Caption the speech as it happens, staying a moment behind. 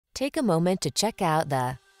Take a moment to check out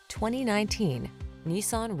the 2019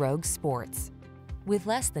 Nissan Rogue Sports. With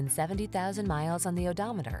less than 70,000 miles on the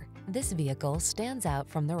odometer, this vehicle stands out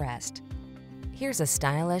from the rest. Here's a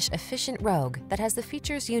stylish, efficient Rogue that has the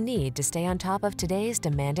features you need to stay on top of today's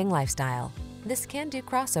demanding lifestyle. This can-do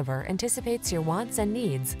crossover anticipates your wants and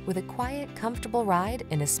needs with a quiet, comfortable ride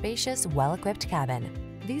in a spacious, well-equipped cabin.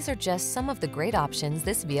 These are just some of the great options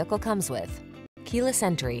this vehicle comes with: keyless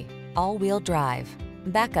entry, all-wheel drive,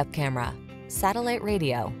 backup camera, satellite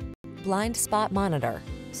radio, blind spot monitor,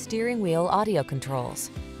 steering wheel audio controls,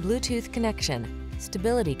 Bluetooth connection,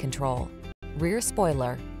 stability control, rear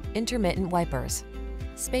spoiler, intermittent wipers.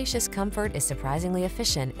 Spacious comfort is surprisingly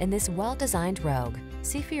efficient in this well-designed Rogue.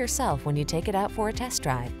 See for yourself when you take it out for a test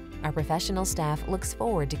drive. Our professional staff looks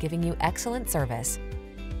forward to giving you excellent service.